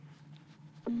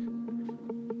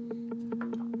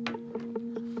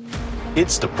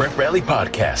It's the Prep Rally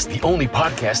Podcast, the only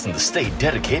podcast in the state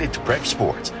dedicated to prep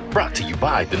sports. Brought to you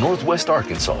by the Northwest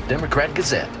Arkansas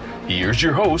Democrat-Gazette. Here's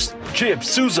your host, Chip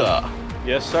Souza.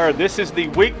 Yes, sir. This is the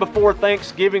week before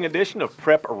Thanksgiving edition of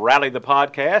Prep Rally the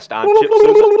Podcast. I'm Chip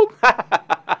Souza.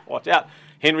 Watch out.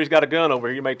 Henry's got a gun over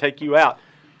here. He may take you out.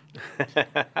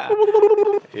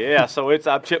 Yeah, so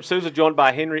I'm Chip Souza, joined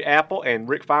by Henry Apple and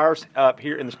Rick Fires up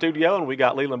here in the studio, and we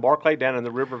got Leland Barclay down in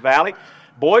the River Valley.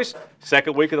 Boys,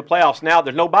 second week of the playoffs. Now,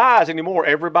 there's no buys anymore.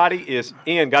 Everybody is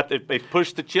in. They've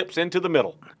pushed the chips into the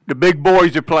middle. The big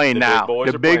boys are playing now.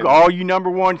 All you number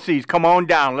one seeds. Come on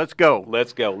down. Let's go.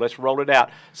 Let's go. Let's roll it out.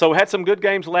 So we had some good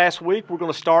games last week. We're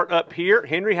going to start up here.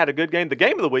 Henry had a good game. The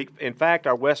game of the week, in fact,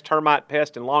 our West Termite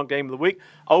Pest and Lawn game of the week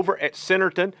over at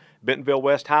Centerton, Bentonville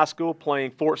West High School,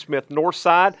 playing Fort Smith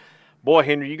Northside. Boy,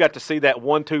 Henry, you got to see that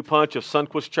 1-2 punch of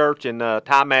Sunquist Church and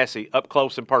Ty Massey up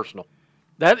close and personal.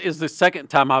 That is the second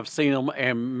time I've seen them,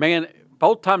 and, man,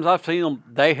 both times I've seen them,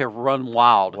 they have run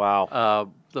wild.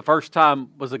 Wow. The first time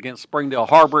was against Springdale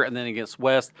Harbor and then against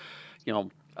West.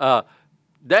 That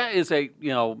is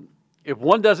if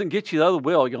one doesn't get you, the other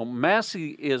will.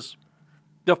 Massey is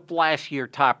the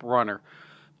flashier type runner.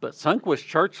 But Sunquist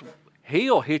Church,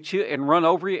 he'll hit you and run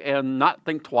over you and not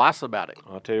think twice about it.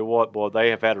 I'll tell you what, boy, they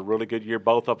have had a really good year,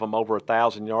 both of them over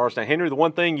 1,000 yards. Now, Henry, the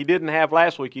one thing you didn't have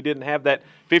last week, you didn't have that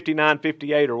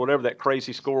 59-58 or whatever that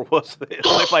crazy score was. They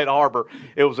played Harbor.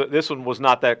 This one was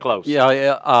not that close.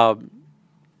 Yeah.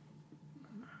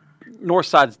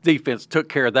 Northside's defense took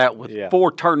care of that with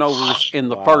 4 turnovers in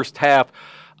the first half,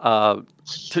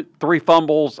 3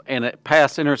 fumbles and a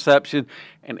pass interception,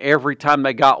 and every time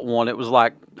they got one, it was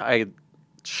like a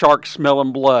shark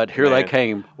smelling blood. Here they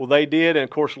came. Well, they did, and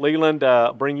of course, Leland,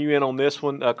 bring you in on this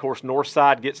one. Of course,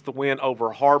 Northside gets the win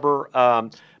over Harbor,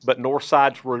 but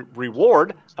Northside's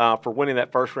reward for winning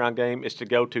that first round game is to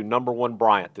go to number 1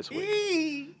 Bryant this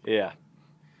week. Yeah.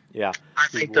 I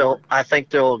think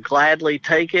they'll gladly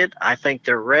take it. I think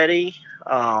they're ready.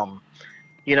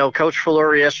 Coach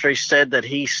Fuller yesterday said that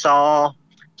he saw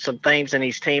some things in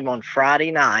his team on Friday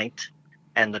night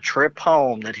and the trip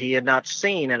home that he had not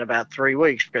seen in about 3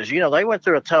 weeks because, they went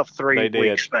through a tough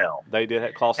 3-week spell. They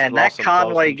did. And that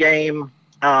Conway game,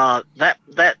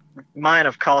 that might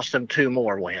have cost them 2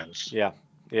 more wins. Yeah.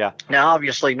 Now,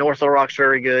 obviously, North Little Rock's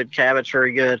very good. Cabot's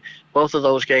very good. Both of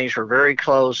those games were very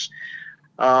close.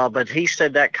 But he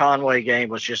said that Conway game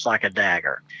was just like a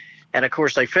dagger. And, of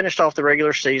course, they finished off the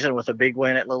regular season with a big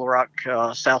win at Little Rock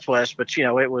Southwest. But,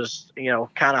 it was,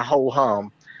 kind of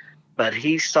ho-hum. But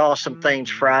he saw some things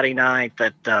Friday night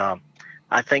that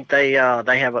I think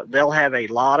they'll have a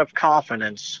lot of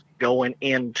confidence going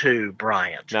into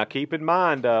Bryant. Now, keep in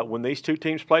mind, when these two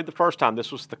teams played the first time,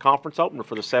 this was the conference opener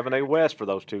for the 7A West for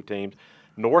those two teams.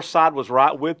 Northside was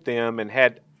right with them and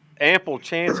had ample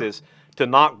chances to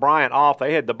knock Bryant off.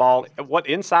 They had the ball,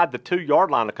 inside the 2-yard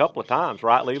line a couple of times,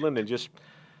 right, Leland? And just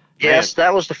yes,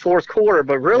 that was the fourth quarter.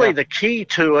 But really, the key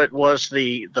to it was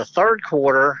the third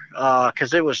quarter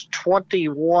because it was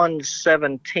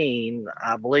 21-17,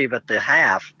 I believe, at the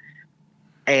half.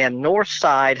 And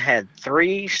Northside had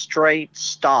 3 straight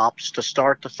stops to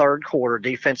start the third quarter,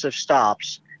 defensive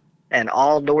stops. And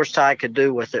all Northside could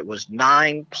do with it was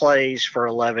 9 plays for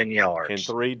 11 yards. In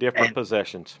 3 different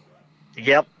possessions.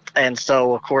 Yep. And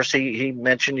so, of course, he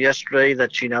mentioned yesterday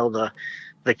that,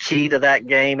 the key to that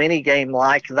game, any game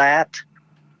like that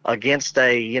against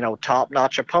a,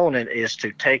 top-notch opponent is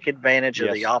to take advantage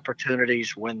of the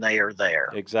opportunities when they are there.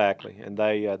 Exactly. And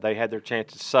they had their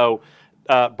chances. So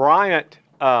Bryant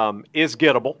is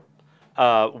gettable.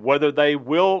 Whether they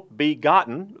will be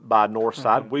gotten by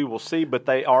Northside, we will see, but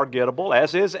they are gettable,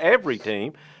 as is every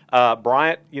team.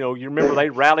 Bryant, you remember they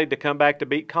rallied to come back to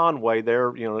beat Conway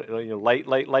there,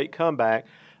 late comeback.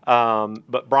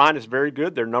 But Bryant is very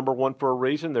good. They're number 1 for a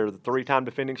reason. They're the 3-time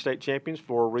defending state champions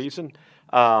for a reason.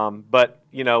 But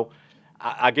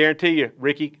I guarantee you,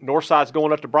 Ricky, Northside's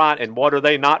going up to Bryant, and what are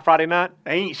they not Friday night?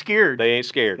 They ain't scared. They ain't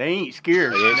scared.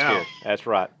 Scared. That's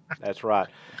right.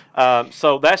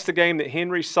 So that's the game that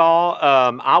Henry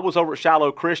saw. I was over at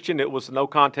Shiloh Christian. It was no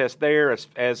contest there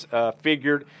as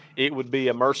figured. It would be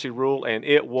a mercy rule, and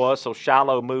it was. So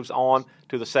Shiloh moves on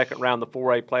to the second round of the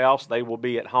 4A playoffs. They will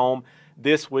be at home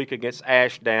this week against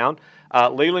Ashdown.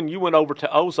 Leland, you went over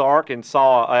to Ozark and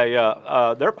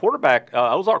saw their quarterback.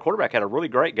 Ozark quarterback had a really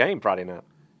great game Friday night.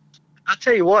 I'll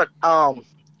tell you what.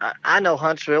 I know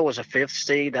Huntsville was a 5th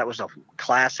seed. That was a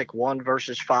classic 1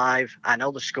 versus 5. I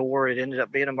know the score. It ended up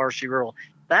being a mercy rule.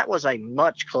 That was a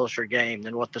much closer game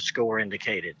than what the score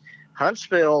indicated.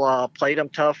 Huntsville played them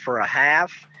tough for a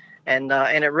half, And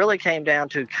it really came down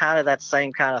to kind of that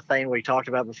same kind of thing we talked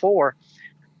about before.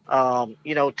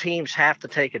 Teams have to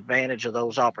take advantage of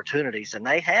those opportunities, and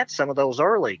they had some of those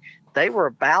early. They were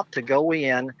about to go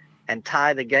in and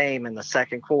tie the game in the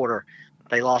second quarter.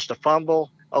 They lost a fumble.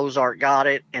 Ozark got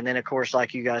it, and then, of course,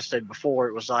 like you guys said before,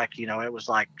 it was like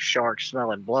sharks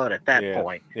smelling blood at that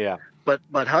point. Yeah.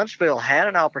 But Huntsville had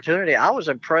an opportunity. I was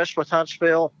impressed with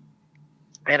Huntsville,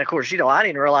 and, of course, I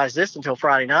didn't realize this until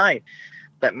Friday night,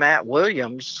 that Matt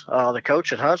Williams, the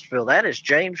coach at Huntsville, that is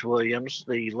James Williams,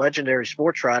 the legendary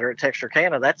sports writer at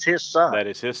Texarkana. That's his son. That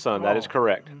is his son. That is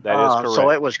correct. That is correct. So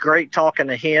it was great talking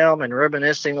to him and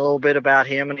reminiscing a little bit about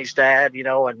him and his dad,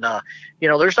 and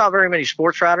there's not very many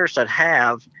sports writers that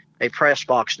have a press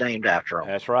box named after them.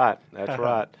 That's right. That's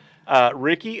right.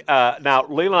 Ricky, now,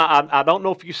 Leland, I don't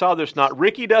know if you saw this or not.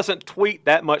 Ricky doesn't tweet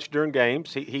that much during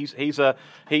games. He's a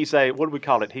what do we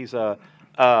call it? He's a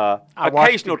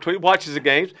occasional tweet, watches the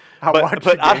games.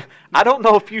 I don't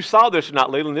know if you saw this or not,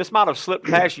 Leland. This might have slipped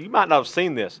past you. You might not have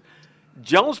seen this.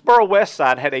 Jonesboro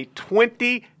Westside had a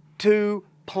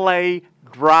 22-play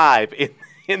drive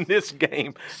in this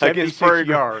game against Prairie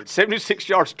Grove. 76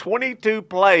 yards, 22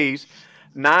 plays,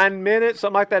 9 minutes,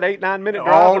 something like that, 8-9 minute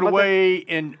drive. All the way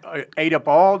in, ate up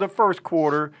all the first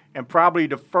quarter and probably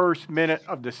the first minute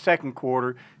of the second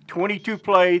quarter. 22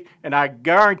 plays, and I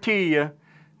guarantee you,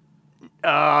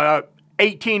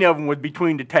 18 of them was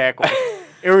between the tackles.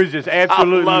 It was just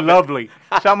absolutely lovely.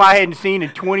 Something I hadn't seen in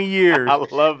 20 years. I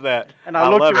love that. And I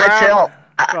looked around.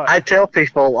 I tell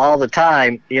people all the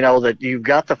time, that you've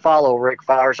got to follow Rick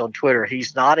Fowers on Twitter.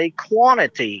 He's not a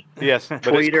quantity tweeter,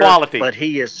 but it's quality. But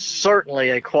he is certainly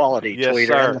a quality tweeter.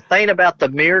 Sir. And the thing about the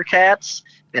Meerkats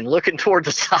and looking toward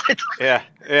the sideline.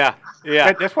 Yeah.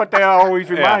 That's what that always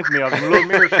reminds me of, the little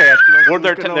Meerkats. With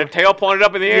their tail pointed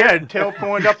up in the air? Yeah, tail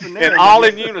pointed up in the air. And all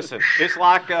in unison. It's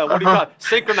like, what do you call it?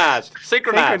 Synchronized.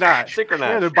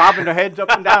 Yeah, they're bobbing their heads up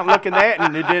and down looking at it,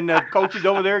 and then the coaches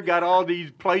over there got all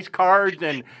these place cards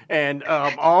and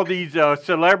all these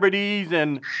celebrities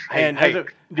and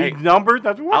these numbers.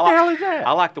 What the hell is that?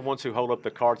 I like the ones who hold up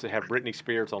the cards that have Britney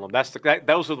Spears on them.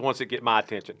 Those are the ones that get my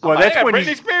attention. Well, that's when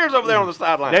Britney Spears over there on the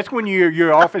sideline. That's when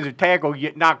your offensive tackle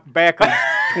get knocked back on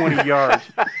 20 yards.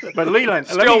 But Leland,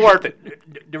 still worth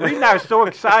it. The reason I was so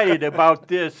excited about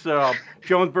this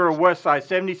Jonesboro Westside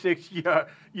 76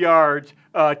 yards,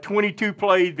 22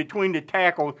 plays between the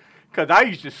tackles, because I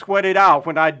used to sweat it out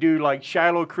when I do like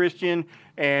Shiloh Christian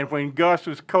and when Gus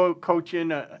was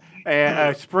coaching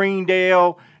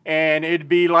Springdale, and it'd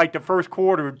be like the first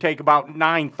quarter would take about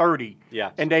 9:30.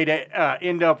 Yeah. And they'd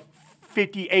end up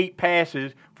 58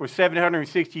 passes for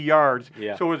 760 yards.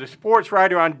 Yeah. So as a sports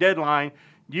writer on Deadline,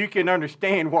 you can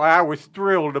understand why I was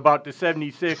thrilled about the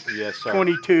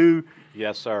 76-22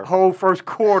 whole first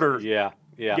quarter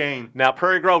game. Now,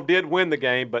 Prairie Grove did win the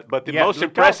game, but the most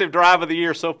impressive drive of the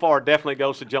year so far definitely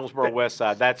goes to Jonesboro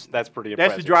Westside. That's pretty impressive.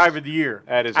 That's the drive of the year.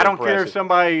 That is I don't impressive. care if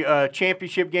somebody,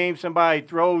 championship game, somebody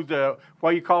throws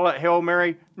what you call it, Hail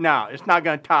Mary. No, it's not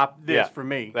going to top this for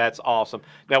me. That's awesome.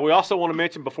 Now, we also want to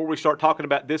mention, before we start talking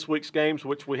about this week's games,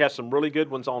 which we have some really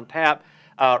good ones on tap,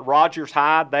 Rogers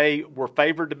High, they were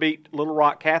favored to beat Little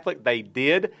Rock Catholic. They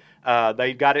did.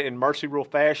 They got it in mercy rule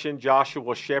fashion.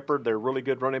 Joshua Shepard, their really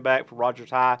good running back for Rogers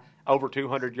High, over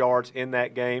 200 yards in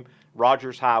that game.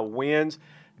 Rogers High wins.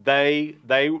 They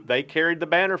carried the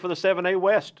banner for the 7A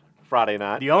West Friday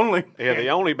night. The only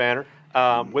banner.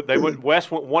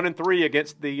 West went 1-3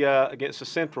 against the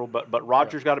Central, but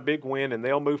Rogers got a big win, and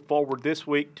they'll move forward this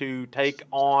week to take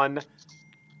on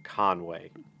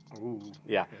Conway. Ooh.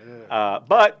 Yeah.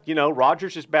 But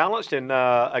Rogers is balanced, and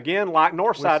again, like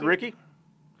Northside, Ricky,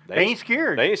 they ain't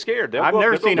scared. They ain't scared. I've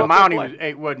never seen a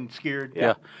Mountie who wasn't scared.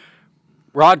 Yeah.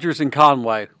 Rogers and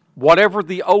Conway, whatever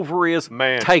the over is,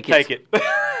 take it. Take it.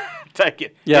 Take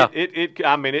it. Yeah.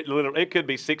 It could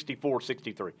be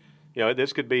 64-63.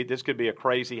 This could be a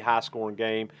crazy high-scoring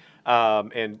game.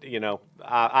 I've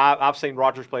seen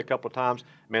Rogers play a couple of times.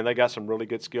 Man, they got some really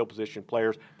good skill position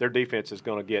players. Their defense is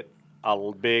going to get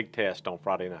a big test on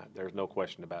Friday night. There's no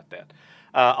question about that.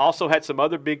 Also had some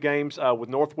other big games with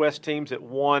Northwest teams that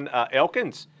won.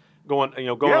 Elkins going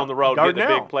on the road, getting a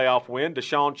big playoff win.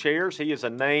 Deshaun Chairs, he is a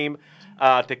name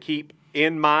to keep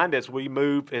in mind as he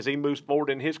moves forward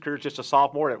in his career. Just a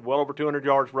sophomore at well over 200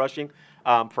 yards rushing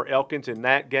for Elkins in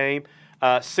that game.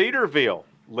 Cedarville,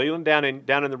 Leland down in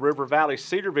the River Valley.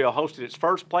 Cedarville hosted its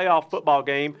first playoff football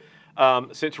game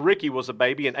since Ricky was a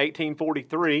baby in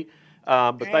 1843.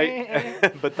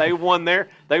 But they won their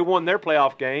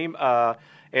playoff game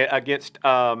against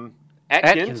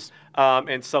Atkins.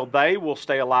 And so they will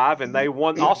stay alive, and they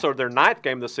won also their 9th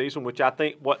game of the season, which I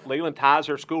think Leland ties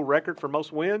their school record for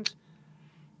most wins.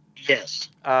 Yes.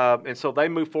 And so they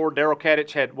move forward. Daryl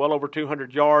Kadich had well over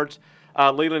 200 yards.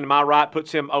 Leland, am I right,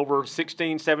 puts him over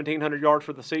 1,700 yards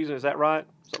for the season. Is that right?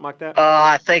 Something like that?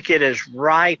 I think it is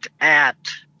right at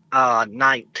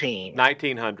 19.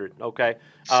 1,900. Okay.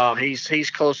 So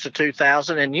he's close to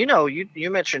 2,000. And,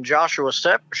 you mentioned Joshua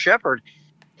Shepard.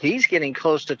 He's getting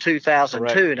close to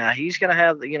 2,002. Correct. Now, he's going to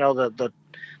have,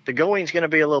 the going's going to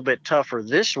be a little bit tougher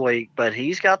this week, but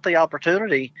he's got the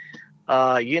opportunity.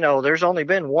 There's only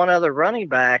been one other running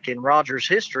back in Rogers'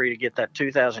 history to get that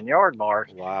 2,000-yard mark.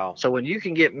 Wow. So when you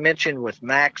can get mentioned with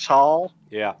Max Hall,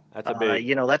 yeah, that's a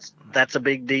big that's a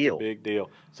big deal. Big deal.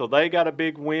 So they got a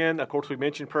big win. Of course, we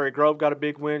mentioned Prairie Grove got a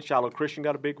big win. Shiloh Christian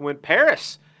got a big win.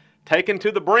 Paris taken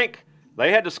to the brink.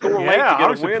 They had to score late to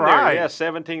get a win there. Yeah,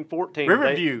 17-14.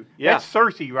 Riverview. That's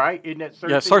Searcy, right? Isn't that Searcy?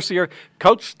 Yeah, Searcy,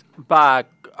 coached by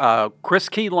Chris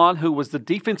Keelan, who was the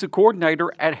defensive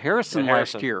coordinator at Harrison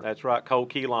last year. That's right, Cole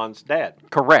Keelan's dad.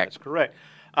 Correct. That's correct.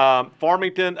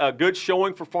 Farmington, a good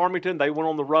showing for Farmington. They went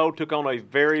on the road, took on a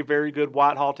very, very good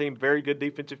Whitehall team, very good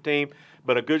defensive team,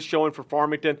 but a good showing for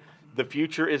Farmington. The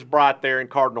future is bright there in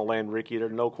Cardinal land, Ricky.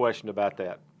 There's no question about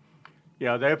that.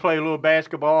 Yeah, they play a little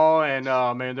basketball, and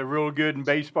they're real good in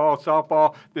baseball,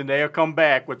 softball. Then they'll come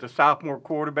back with the sophomore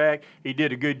quarterback. He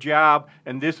did a good job,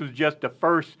 and this was just the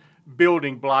first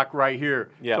building block right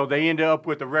here. Yeah. So they ended up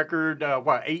with a record,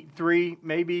 8-3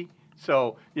 maybe.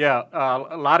 So,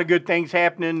 a lot of good things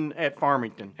happening at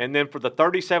Farmington. And then for the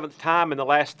 37th time in the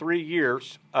last 3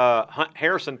 years,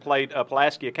 Harrison played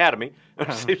Pulaski Academy.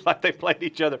 It seems like they played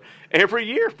each other every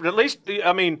year. For at least,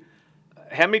 how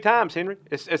many times, Henry?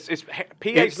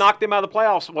 PA's knocked them out of the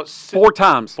playoffs. 4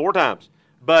 times. 4 times.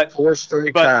 But 4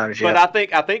 straight times, yeah.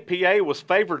 But I think PA was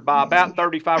favored by about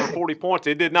 35 or 40 points.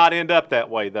 It did not end up that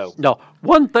way, though. No.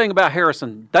 One thing about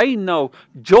Harrison, they know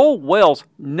Joel Wells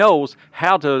knows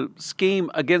how to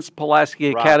scheme against Pulaski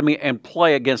Academy and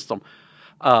play against them.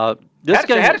 This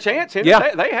game had a chance, Henry.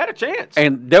 Yeah. They had a chance.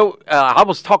 And I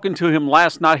was talking to him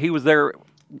last night. He was there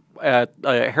at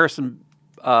Harrison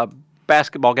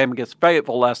basketball game against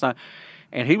Fayetteville last night,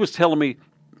 and he was telling me,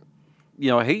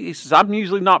 he says, I'm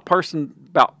usually not fussing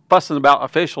about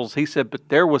officials. He said, but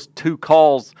there was 2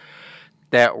 calls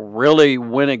that really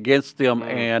went against them,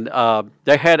 and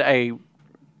they had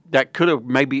that could have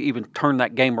maybe even turned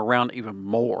that game around even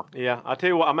more. Yeah, I tell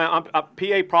you what,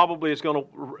 PA probably is going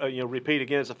to repeat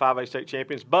again as the 5A state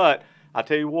champions, but I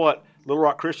tell you what, Little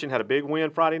Rock Christian had a big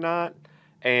win Friday night,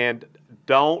 and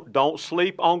don't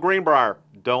sleep on Greenbrier.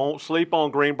 Don't sleep on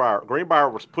Greenbrier. Greenbrier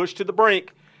was pushed to the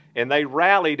brink, and they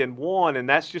rallied and won, and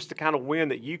that's just the kind of win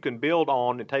that you can build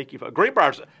on and take you.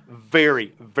 Greenbrier's a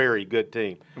very, very good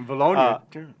team. And Valonia,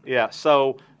 too. Yeah,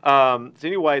 so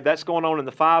anyway, that's going on in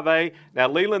the 5A. Now,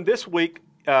 Leland, this week,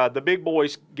 the big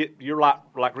boys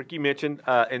like Ricky mentioned,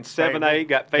 in 7A,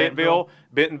 got Fayetteville.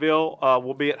 Bentonville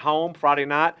will be at home Friday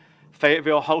night.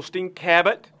 Fayetteville hosting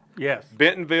Cabot. Yes.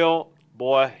 Bentonville.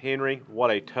 Boy, Henry,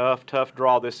 what a tough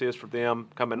draw this is for them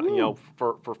coming,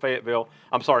 for Fayetteville.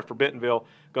 I'm sorry, for Bentonville,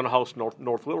 going to host North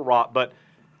Little Rock. But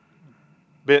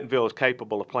Bentonville is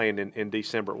capable of playing in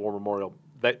December at War Memorial.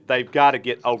 They've got to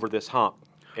get over this hump,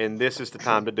 and this is the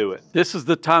time to do it. This is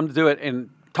the time to do it.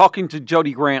 And talking to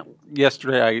Jody Grant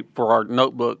yesterday for our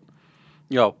notebook,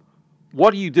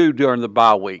 what do you do during the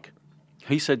bye week?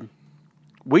 He said,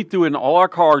 we threw in all our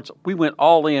cards. We went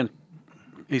all in.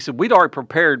 He said, we'd already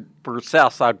prepared for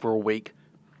Southside for a week.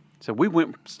 So we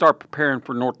start preparing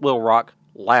for North Little Rock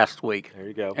last week. There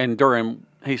you go. And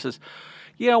he says,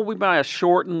 we might have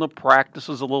shortened the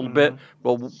practices a little bit.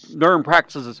 Well, during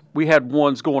practices, we had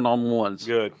ones going on ones.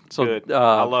 Good. So, good.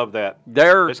 I love that.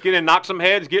 Let's get in, knock some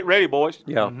heads, get ready, boys.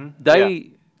 Yeah.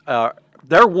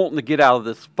 They're wanting to get out of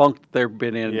this funk that they've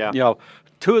been in. Yeah.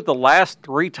 2 of the last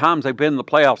 3 times they've been in the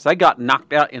playoffs, they got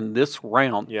knocked out in this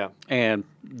round. Yeah. And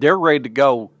they're ready to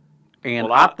go.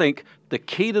 And I think the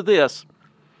key to this,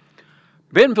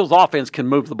 Bentonville's offense can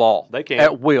move the ball. They can.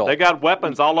 At will. They got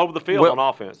weapons all over the field on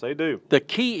offense. They do. The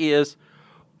key is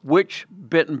which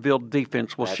Bentonville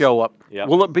defense will show up. Yep.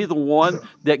 Will it be the one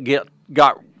that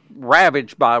got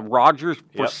ravaged by Rogers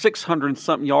for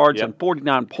 600-something yards and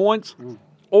 49 points?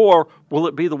 Or will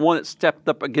it be the one that stepped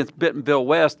up against Bentonville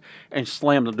West and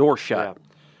slammed the door shut? Yeah.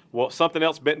 Well, something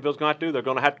else Bentonville's going to have to do, they're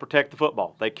going to have to protect the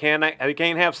football. They can't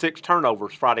have 6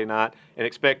 turnovers Friday night and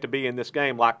expect to be in this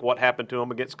game like what happened to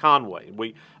them against Conway.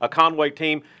 A Conway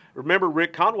team, remember,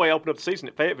 Rick, Conway opened up the season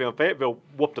at Fayetteville, and Fayetteville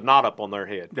whooped a knot up on their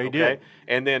head. They did.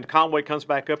 And then Conway comes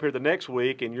back up here the next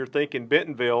week, and you're thinking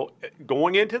Bentonville,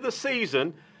 going into the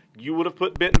season, you would have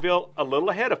put Bentonville a little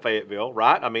ahead of Fayetteville,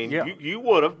 right? I mean, Yeah. you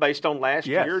would have based on last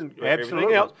Yes, year and absolutely.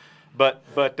 everything else. But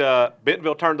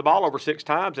Bentonville turned the ball over 6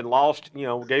 times and lost,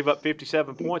 gave up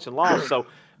 57 points and lost. So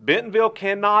Bentonville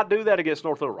cannot do that against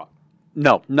North Little Rock.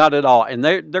 No, not at all. And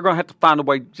they're going to have to find a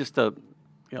way just to,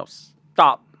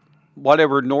 stop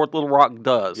whatever North Little Rock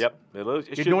does. Yep. It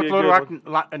Did should North be a Little good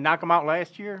Rock knock them out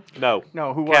last year? one.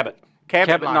 No, who was Cabot. it?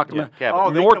 Cabot knocked them out. Cabot. Oh,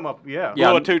 they North- come up, yeah. Yeah.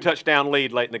 Blew a 2-touchdown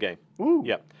lead late in the game. Ooh.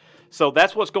 Yep. So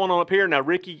that's what's going on up here. Now,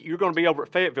 Ricky, you're going to be over at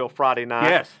Fayetteville Friday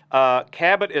night. Yes.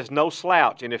 Cabot is no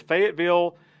slouch. And if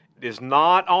Fayetteville is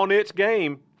not on its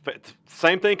game,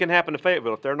 same thing can happen to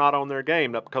Fayetteville if they're not on their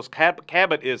game, because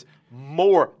Cabot is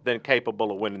more than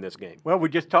capable of winning this game. Well, we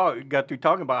just got through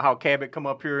talking about how Cabot come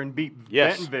up here and beat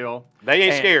Yes. Bentonville. They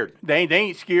ain't And scared. They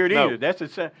ain't scared No. either. That's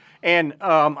and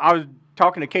I was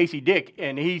talking to Casey Dick,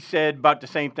 and he said about the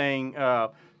same thing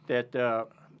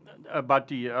about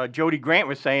the Jody Grant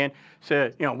was saying.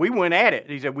 Said, we went at it.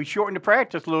 He said we shortened the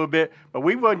practice a little bit, but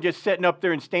we wasn't just sitting up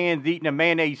there in stands eating a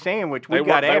mayonnaise sandwich. They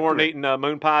got after weren't it. eating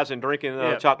moon pies and drinking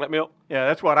chocolate milk. Yeah,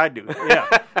 that's what I do. Yeah.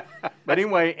 But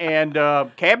anyway, and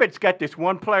Cabot's got this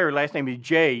one player, last name is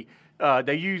Jay.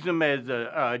 They use him as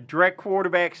a direct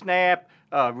quarterback snap,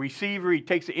 receiver. He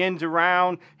takes the ends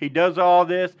around. He does all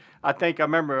this. I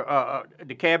remember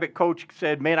the Cabot coach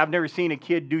said, man, I've never seen a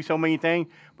kid do so many things.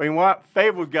 But you know what?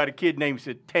 Fayetteville's got a kid named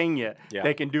Satania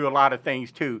that can do a lot of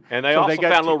things, too. And they also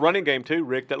found a little running game, too,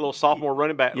 Rick. That little sophomore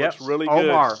running back looks really good.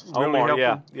 Omar, really yeah.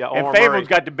 helpful. Yeah, and Omar Fayetteville's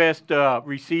Murray. got the best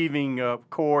receiving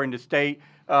core in the state.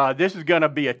 This is going to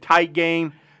be a tight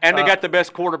game. And they got the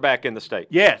best quarterback in the state.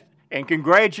 Yes. And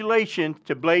congratulations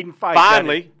to Bladen Fife.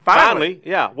 Finally,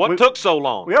 yeah. What took so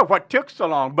long? Yeah, what took so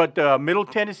long? But Middle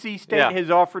Tennessee State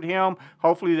has offered him.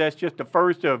 Hopefully, that's just the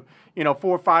first of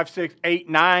 4, 5, 6, 8,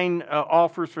 9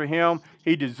 offers for him.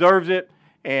 He deserves it,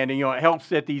 and it helps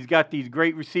that he's got these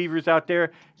great receivers out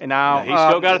there. And now He's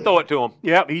still got to throw it to him.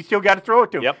 Yep, he's still got to throw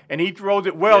it to him. Yep. And he throws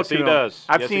it well Yes, to he him. does.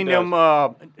 I've Yes, he seen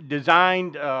does. him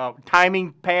designed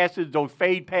timing passes, those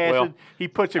fade passes. Well, he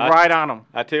puts it right on them.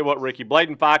 I tell you what, Ricky,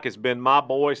 Bladen Fike has been my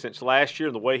boy since last year,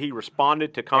 and the way he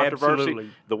responded to controversy, Absolutely.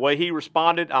 the way he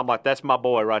responded, I'm like, that's my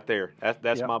boy right there.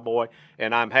 That's Yep. my boy,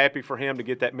 and I'm happy for him to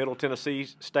get that Middle Tennessee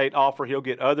State offer. He'll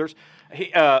get others.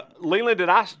 Leland,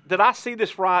 did I see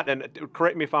this right? And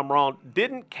correct me if I'm wrong.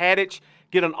 Didn't Kadich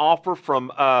get an offer from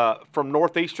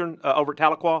Northeastern over at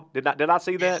Tahlequah? Did I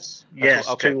see that? Yes,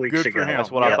 Okay. 2 weeks Good ago. for him.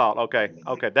 That's what I thought. Okay,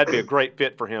 that'd be a great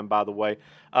fit for him, by the way.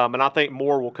 And I think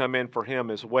more will come in for him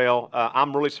as well.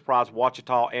 I'm really surprised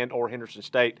Ouachita and/or Henderson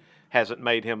State hasn't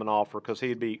made him an offer, because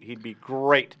he'd be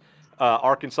great.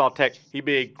 Arkansas Tech, he'd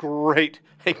be a great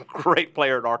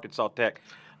player at Arkansas Tech.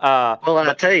 Well, and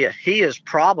I tell you, he is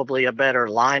probably a better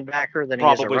linebacker than he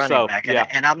is a Probably running so, back. yeah.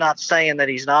 And I'm not saying that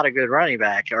he's not a good running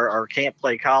back or can't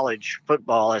play college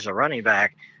football as a running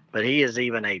back, but he is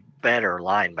even a better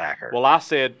linebacker. Well, I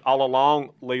said all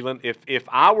along, Leland, if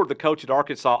I were the coach at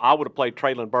Arkansas, I would have played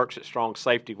Traylon Burks at strong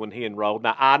safety when he enrolled.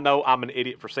 Now, I know I'm an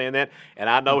idiot for saying that, and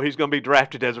I know he's going to be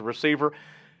drafted as a receiver.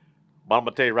 But I'm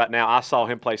going to tell you right now, I saw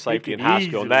him play safety in could high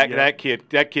school. And easily,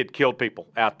 that kid killed people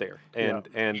out there.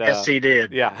 And yes, he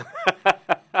did. Yeah.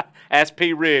 As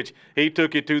P. Ridge, he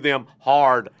took it to them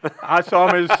hard. I saw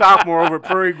him as a sophomore over at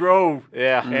Prairie Grove.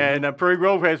 Yeah. And Prairie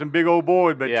Grove has some big old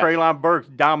boys, but Yeah. Traylon Burks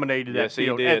dominated Yes, that he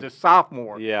field did. as a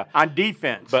sophomore. Yeah. On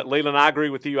defense. But Leland, I agree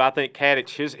with you. I think Kadich,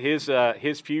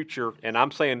 his future, and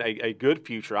I'm saying a good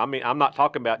future. I mean, I'm not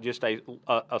talking about just a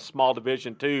small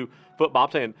Division II football.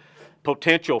 I'm saying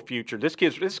potential future. This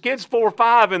kid's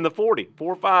 4'5" in the 40,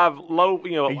 4'5" low.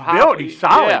 He's high, built. He's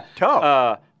solid, yeah.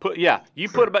 tough. You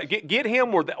put about get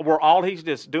him where all he's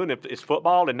just doing is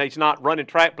football, and he's not running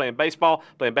track, playing baseball,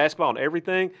 playing basketball, and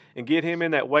everything. And get him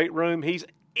in that weight room, he's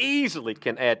easily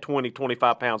can add 20,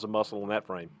 25 pounds of muscle in that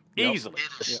frame. Easily.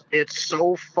 It's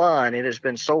so fun. It has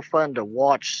been so fun to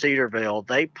watch Cedarville.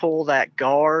 They pull that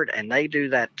guard and they do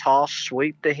that toss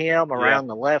sweep to him around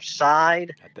the left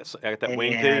side. At that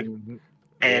wing tee.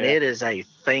 And it is a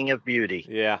thing of beauty.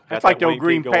 Yeah. That's like those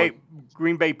Green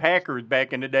Bay Packers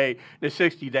back in the day, the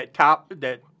 60s, that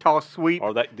toss sweep.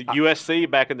 Or the USC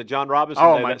back in the John Robinson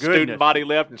Oh, day, my that student goodness. body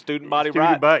left and student body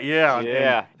Student right. butt,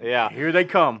 yeah. Yeah. Here they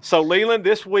come. So, Leland,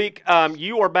 this week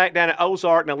you are back down at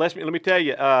Ozark. Now, let me tell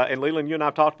you, and Leland, you and I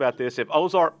have talked about this. If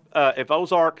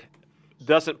Ozark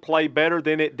doesn't play better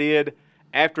than it did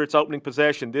after its opening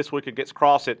possession this week against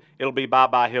Crossett, it'll be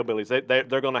bye-bye Hillbillies.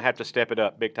 They're going to have to step it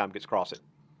up big time against Crossett.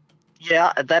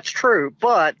 Yeah, that's true.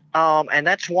 But, and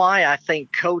that's why I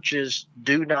think coaches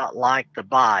do not like the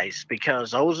buys,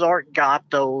 because Ozark got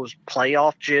those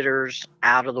playoff jitters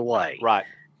out of the way. Right.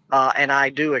 And I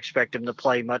do expect them to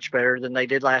play much better than they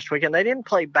did last week. And they didn't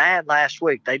play bad last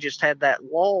week. They just had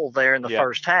that lull there in the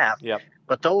first half. Yep.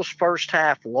 But those first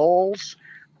half lulls,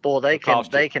 boy, they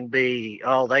can be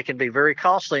very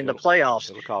costly in the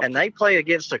playoffs. And they play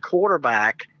against a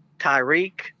quarterback,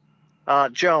 Tyreek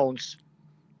Jones.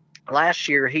 Last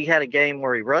year, he had a game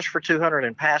where he rushed for 200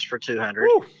 and passed for 200.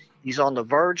 Woo. He's on the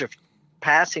verge of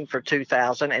passing for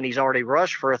 2,000, and he's already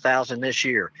rushed for 1,000 this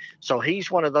year. So he's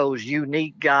one of those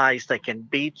unique guys that can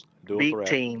beat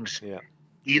teams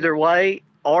either way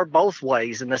or both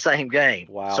ways in the same game.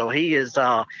 Wow. So he is,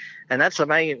 and that's the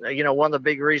main, one of the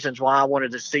big reasons why I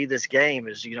wanted to see this game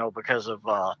is, because of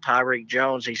Tyreek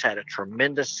Jones. He's had a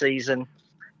tremendous season.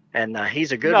 And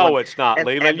he's a good one. No, it's not,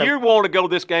 Leland. You want to go to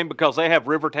this game because they have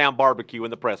Rivertown barbecue in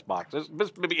the press box.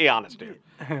 Let's be honest here.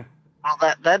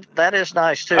 Well, that is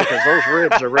nice too, because those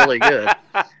ribs are really good,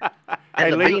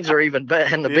 and the beans are even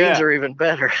better. And the beans are even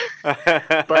better.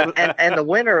 But and the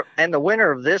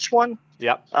winner of this one,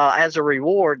 as a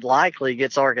reward, likely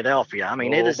gets Arkadelphia. I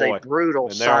mean, it is a brutal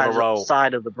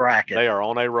side of the bracket. They are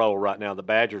on a roll right now. The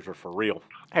Badgers are for real.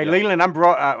 Hey, Leland,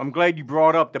 I'm glad you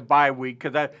brought up the bye week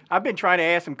because I've been trying to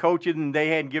ask some coaches and they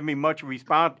hadn't given me much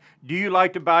response. Do you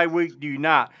like the bye week? Do you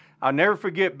not? I'll never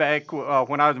forget back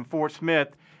when I was in Fort Smith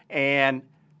and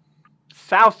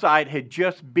Southside had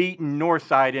just beaten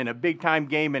Northside in a big-time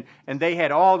game, and they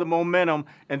had all the momentum,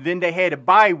 and then they had a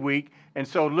bye week, and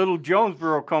so little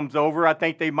Jonesboro comes over. I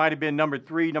think they might have been number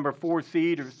 3, number 4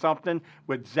 seed or something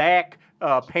with Zach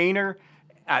Painter,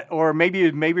 or maybe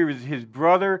it was his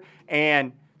brother,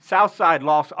 and Southside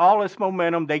lost all its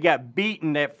momentum. They got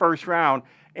beaten that first round,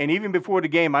 and even before the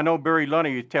game, I know Barry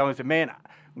Lunny was telling us, man,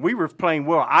 we were playing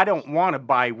well. I don't want a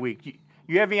bye week.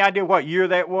 You have any idea what year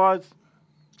that was?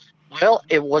 Well,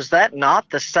 was that not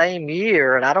the same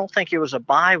year, and I don't think it was a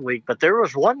bye week, but there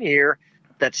was one year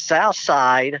that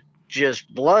Southside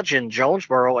just bludgeoned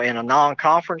Jonesboro in a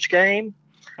non-conference game,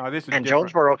 and different.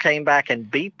 Jonesboro came back and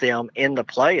beat them in the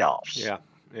playoffs.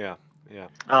 Yeah.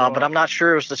 But I'm not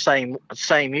sure it was the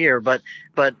same year. But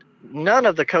none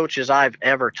of the coaches I've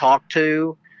ever talked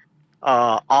to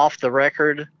off the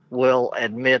record will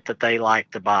admit that they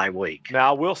like the bye week.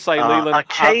 Now, I will say, Leland,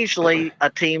 occasionally a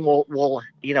team will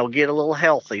get a little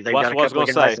healthy. They've got a couple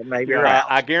of guys that maybe are out.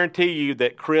 I guarantee you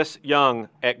that Chris Young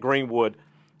at Greenwood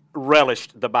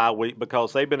relished the bye week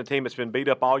because they've been a team that's been beat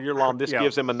up all year long. This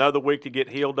gives them another week to get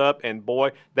healed up, and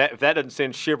boy, if that doesn't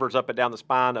send shivers up and down the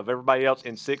spine of everybody else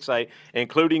in 6A,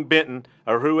 including Benton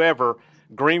or whoever,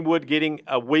 Greenwood getting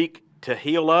a week to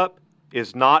heal up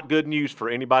is not good news for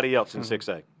anybody else in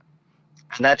 6A.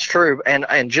 And that's true.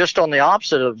 And just on the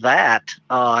opposite of that,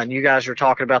 and you guys were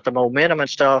talking about the momentum and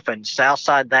stuff, and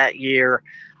Southside that year,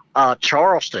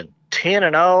 Charleston,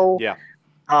 10-0.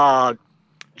 Yeah.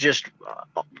 Just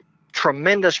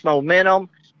tremendous momentum.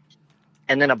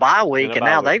 And then a bye week, and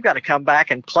now they've got to come back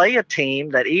and play a team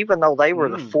that even though they were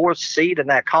the 4th seed in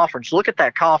that conference, look at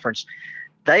that conference.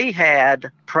 They had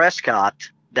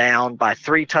Prescott down by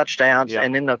 3 touchdowns,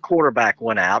 and then the quarterback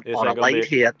went out on a late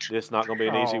hit. It's not going to be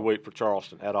an easy week for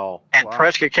Charleston at all. And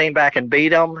Prescott came back and beat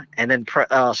them, and then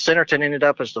Centerton ended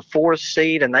up as the 4th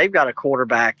seed, and they've got a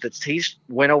quarterback he's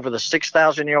went over the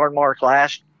 6,000-yard mark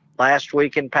last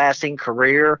week in passing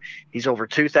career. He's over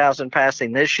 2,000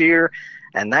 passing this year,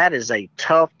 and that is a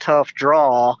tough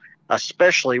draw,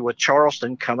 especially with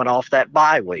Charleston coming off that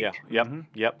bye week.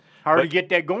 Yep. Hard to get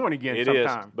that going again sometimes.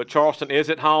 It is, but Charleston is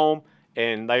at home.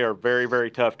 And they are very,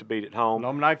 very tough to beat at home.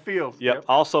 Alumni Field. Yep.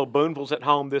 Also, Boonville's at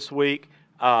home this week,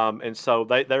 and so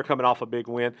they're coming off a big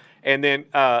win. And then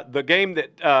the game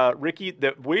that, Ricky,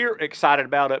 that we're excited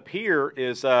about up here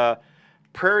is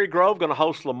Prairie Grove going to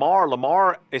host Lamar.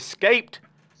 Lamar escaped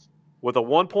with a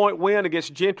 1-point win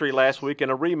against Gentry last week in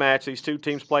a rematch. These two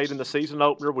teams played in the season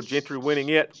opener with Gentry winning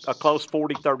it a close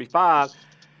 40-35.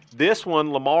 This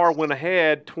one, Lamar went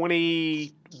ahead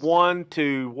 21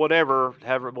 to whatever,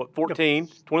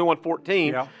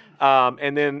 21-14. Yeah.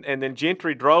 And then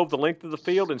Gentry drove the length of the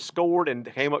field and scored and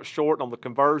came up short on the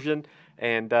conversion.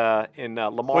 And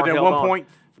Lamar held on.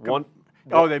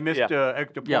 They missed the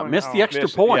extra point. Yeah, missed the extra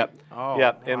point.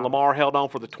 And Lamar held on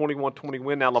for the 21-20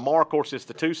 win. Now, Lamar, of course, is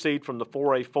the 2 seed from the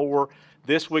 4A4.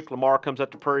 This week, Lamar comes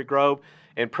up to Prairie Grove.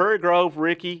 And Prairie Grove,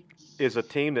 Ricky, is a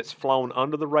team that's flown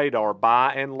under the radar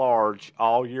by and large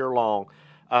all year long.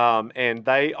 And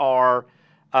they are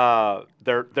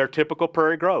they're typical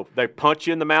Prairie Grove. They punch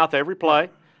you in the mouth every play.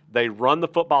 They run the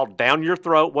football down your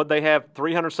throat. What they have,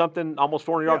 300-something, almost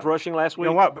 400 yards rushing last week?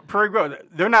 You know what? But Prairie Grove,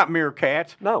 they're not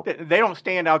meerkats. No. They don't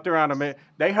stand out there on a minute.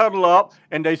 They huddle up,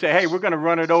 and they say, hey, we're going to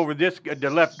run it over the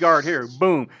left guard here.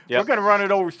 Boom. Yep. We're going to run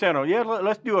it over center. Yeah,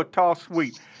 let's do a toss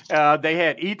sweep. They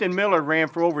had Ethan Miller ran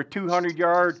for over 200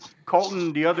 yards.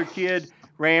 Colton, the other kid,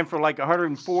 ran for like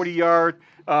 140 yards.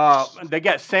 They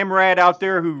got Samrad out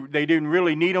there who they didn't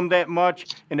really need them that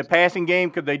much in the passing game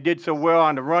because they did so well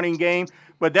on the running game.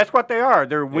 But that's what they are.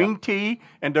 They're wing T,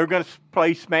 and they're going to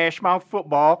play smash mouth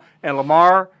football. And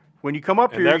Lamar, when you come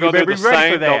up here, you better be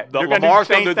ready for that. Lamar's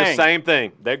going to do the same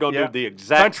thing. They're going to do the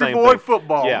exact same thing. Country boy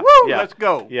football. Yeah. Woo, yeah. let's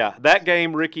go. Yeah, that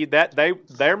game, Ricky,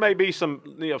 there may be some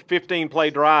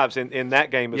 15-play drives in that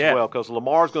game as well because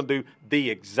Lamar's going to do the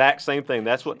exact same thing.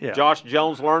 That's what Josh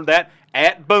Jones learned that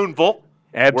at Booneville,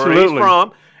 where he's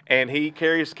from. And he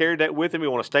carried that with him. He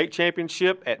won a state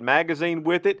championship at Magazine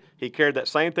with it. He carried that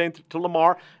same thing to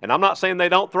Lamar. And I'm not saying they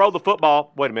don't throw the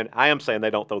football. Wait a minute. I am saying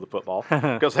they don't throw the football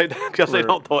because they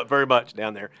don't throw it very much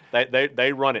down there.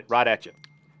 They run it right at you.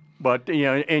 But,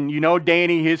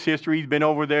 Danny, his history, he's been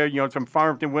over there, from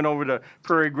Farmington, went over to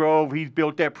Prairie Grove. He's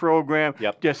built that program.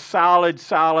 Yep. Just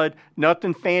solid,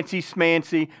 nothing fancy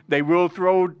smancy. They will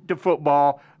throw the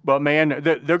football, but, man,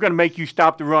 they're going to make you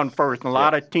stop the run first. And a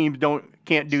lot of teams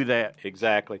can't do that.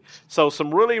 Exactly. So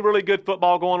some really, really good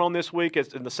football going on this week.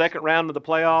 It's in the second round of the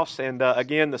playoffs. And,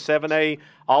 again, the 7A,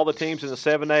 all the teams in the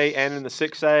 7A and in the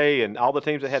 6A and all the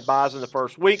teams that had byes in the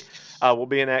first week will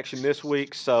be in action this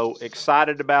week. So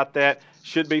excited about that.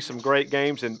 Should be some great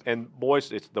games. And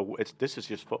boys, this is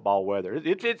just football weather.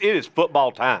 It is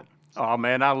football time. Oh,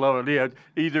 man, I love it. Yeah,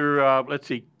 either,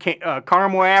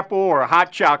 caramel apple or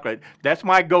hot chocolate. That's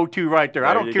my go-to right there.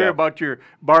 I don't care about your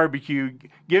barbecue.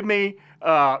 Give me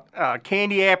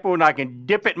candy apple, and I can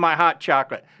dip it in my hot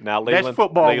chocolate. Now, Leland, that's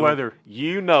football weather.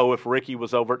 If Ricky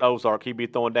was over at Ozark, he'd be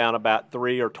throwing down about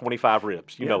 3 or 25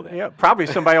 ribs. You know that. Yeah, probably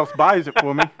somebody else buys it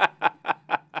for me.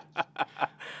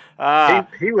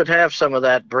 He would have some of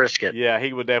that brisket. Yeah,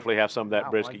 he would definitely have some of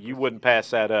that brisket. You wouldn't pass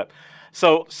that up.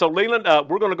 So Leland,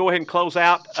 we're going to go ahead and close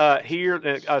out here.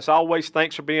 As always,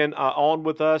 thanks for being on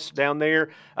with us down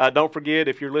there. Don't forget,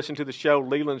 if you're listening to the show,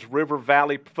 Leland's River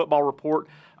Valley Football Report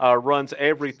runs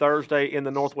every Thursday in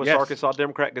the Northwest Arkansas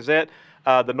Democrat-Gazette.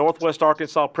 The Northwest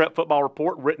Arkansas Prep Football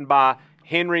Report, written by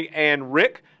Henry and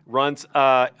Rick, runs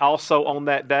also on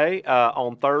that day,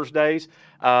 on Thursdays.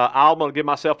 I'm going to give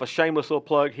myself a shameless little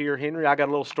plug here, Henry. I got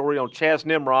a little story on Chaz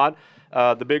Nimrod,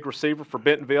 the big receiver for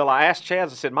Bentonville. I asked Chaz, I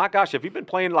said, my gosh, have you been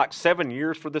playing like 7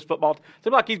 years for this football team? It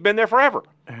seems like he's been there forever.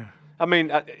 I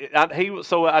mean,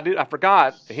 I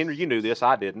forgot. Henry, you knew this.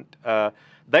 I didn't.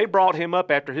 They brought him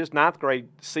up after his ninth grade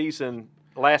season,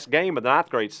 last game of the ninth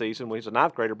grade season, when he's a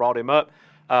ninth grader, brought him up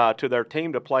to their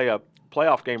team to play a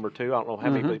playoff game or two. I don't know how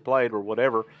many he played or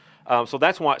whatever. So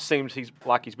that's why it seems he's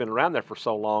been around there for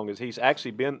so long, is he's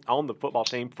actually been on the football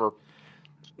team for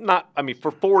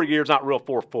 4 years, not real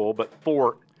 4 full, but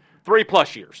for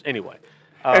 3+ years anyway.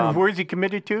 And where's he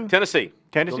committed to? Tennessee.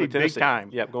 Tennessee, big time.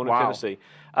 Yep, going to Tennessee.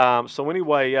 So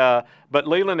anyway, but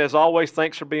Leland, as always,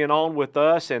 thanks for being on with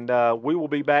us, and we will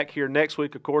be back here next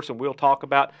week, of course, and we'll talk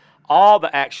about all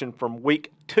the action from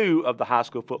week 2 of the high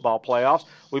school football playoffs.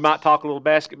 We might talk a little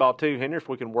basketball too, Henry, if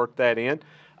we can work that in.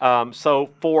 So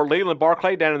for Leland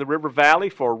Barclay down in the River Valley,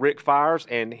 for Rick Fires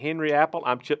and Henry Apple,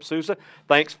 I'm Chip Sousa.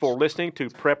 Thanks for listening to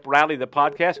Prep Rally, the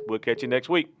podcast. We'll catch you next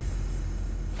week.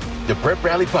 The Prep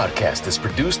Rally Podcast is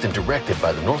produced and directed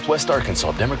by the Northwest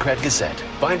Arkansas Democrat-Gazette.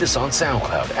 Find us on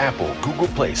SoundCloud, Apple, Google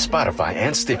Play, Spotify,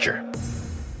 and Stitcher.